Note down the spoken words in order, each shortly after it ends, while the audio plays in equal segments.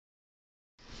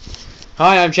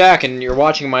Hi, I'm Jack, and you're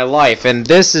watching my life, and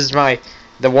this is the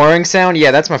whirring sound? Yeah,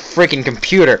 that's my freaking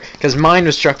computer, because mine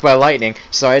was struck by lightning,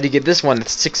 so I had to get this one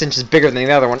that's 6 inches bigger than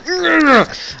the other one.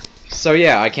 So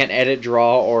yeah, I can't edit,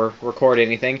 draw, or record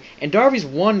anything, and Darby's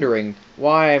wondering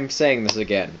why I'm saying this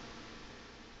again.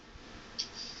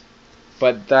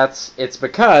 But it's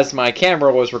because my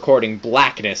camera was recording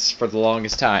blackness for the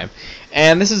longest time.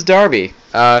 And this is Darby.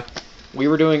 We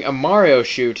were doing a Mario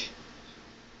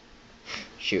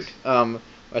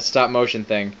a stop motion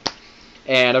thing.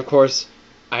 And of course,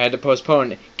 I had to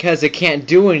postpone it because it can't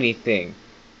do anything.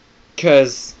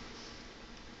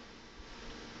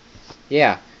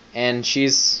 Yeah, and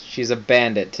she's a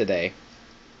bandit today.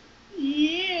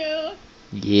 Yeah.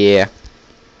 Yeah.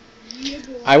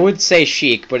 I would say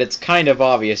chic, but it's kind of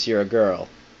obvious you're a girl.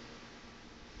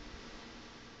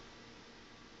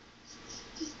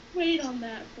 Just wait on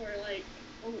that for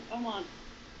a month.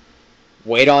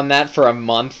 Wait on that for a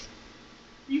month?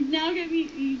 You've now got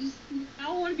me.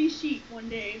 I want to be chic one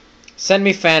day. Send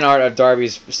me fan art of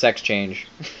Darby's sex change.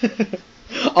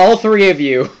 All three of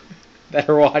you that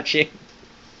are watching.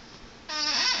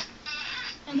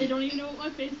 And they don't even know what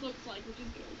my face looks like, which is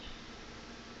good.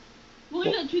 We'll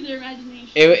leave that to their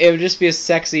imagination. It would just be a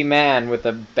sexy man with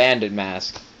a bandit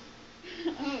mask.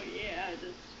 Oh yeah,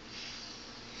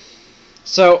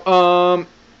 So,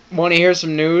 want to hear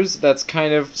some news that's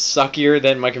kind of suckier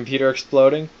than my computer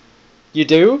exploding? You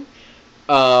do?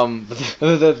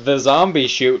 The zombie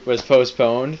shoot was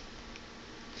postponed.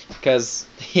 Because,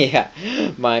 yeah,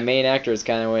 my main actors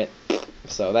kind of went,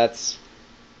 so that's...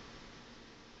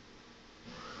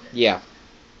 Yeah.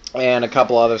 And a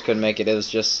couple others couldn't make it, it was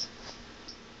just...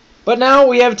 But now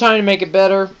we have time to make it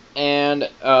better, and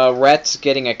Rhett's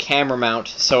getting a camera mount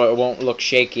so it won't look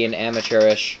shaky and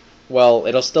amateurish. Well,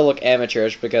 it'll still look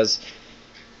amateurish because...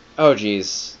 Oh,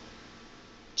 jeez.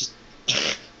 Just...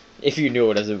 if you knew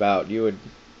what it was about, you would...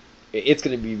 It's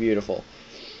gonna be beautiful.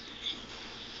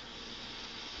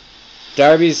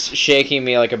 Darby's shaking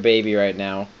me like a baby right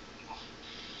now.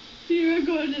 You're a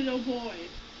good little boy.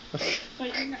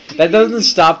 That doesn't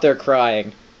stop their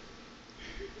crying.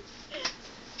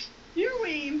 You're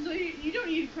weaned, so you don't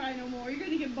need to cry no more. You're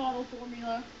gonna get bottle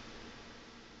formula.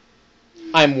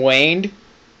 I'm waned?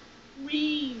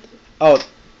 Weaned. Oh,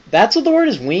 that's what the word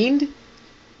is, weaned?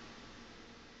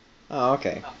 Oh,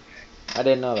 okay. I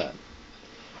didn't know that.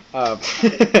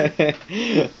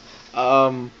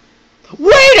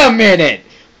 Wait a minute!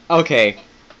 Okay.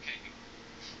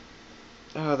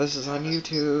 Oh, this is on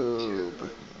YouTube.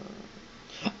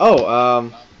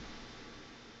 Oh,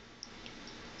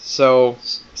 so,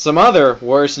 some other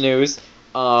worse news.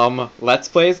 Let's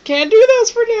Plays can't do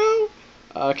those for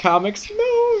now. Comics,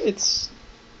 no, it's...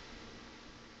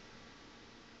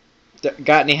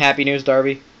 Got any happy news,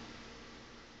 Darby?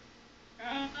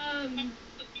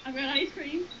 I've got ice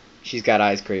cream. She's got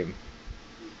ice cream.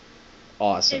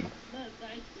 Awesome. That's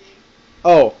ice cream.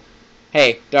 Oh,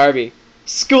 hey, Darby.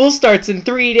 School starts in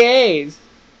 3 days!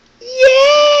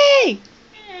 Yay!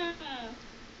 Yeah.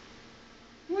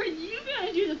 What are you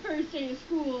gonna do the first day of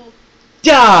school?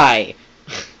 Die!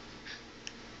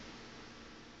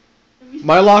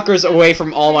 My locker's away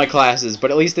from all my classes, but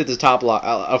at least it's a top lock,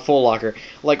 a full locker.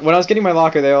 Like, when I was getting my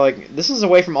locker, they were like, this is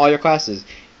away from all your classes.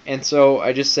 And so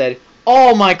I just said,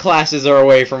 all my classes are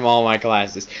away from all my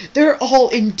classes. They're all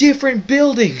in different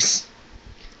buildings!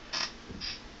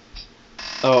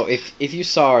 Oh, if you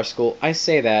saw our school, I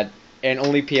say that, and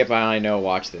only people I know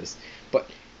watch this, but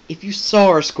if you saw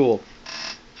our school,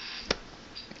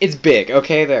 it's big,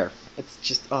 okay, there. It's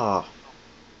just,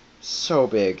 so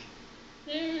big.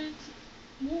 There's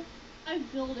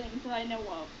 5 buildings that I know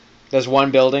of. There's one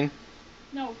building?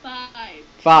 No, 5.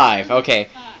 5, okay.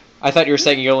 5. I thought you were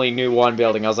saying you only knew one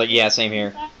building. I was like, yeah, same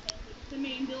here. The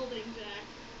main building, Jack.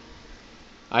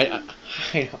 I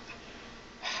know.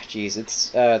 Jeez,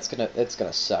 it's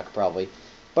gonna suck probably,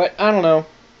 but I don't know.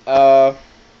 I'm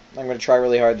gonna try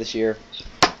really hard this year,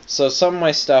 so some of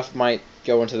my stuff might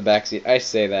go into the backseat. I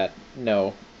say that,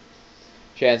 no.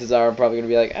 Chances are I'm probably gonna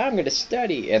be like, I'm gonna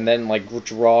study, and then like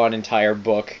draw an entire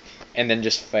book, and then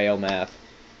just fail math.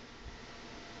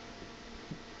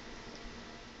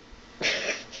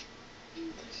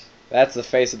 That's the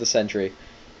face of the century.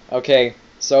 Okay,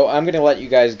 so I'm gonna let you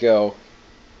guys go.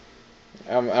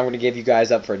 I'm gonna give you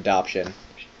guys up for adoption.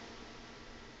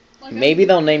 Maybe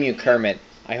they'll name you Kermit.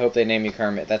 I hope they name you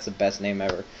Kermit. That's the best name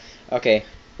ever. Okay,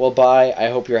 well, bye. I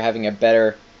hope you're having a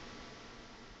better...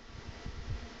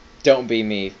 Don't be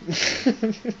me.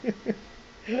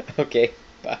 Okay,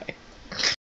 bye.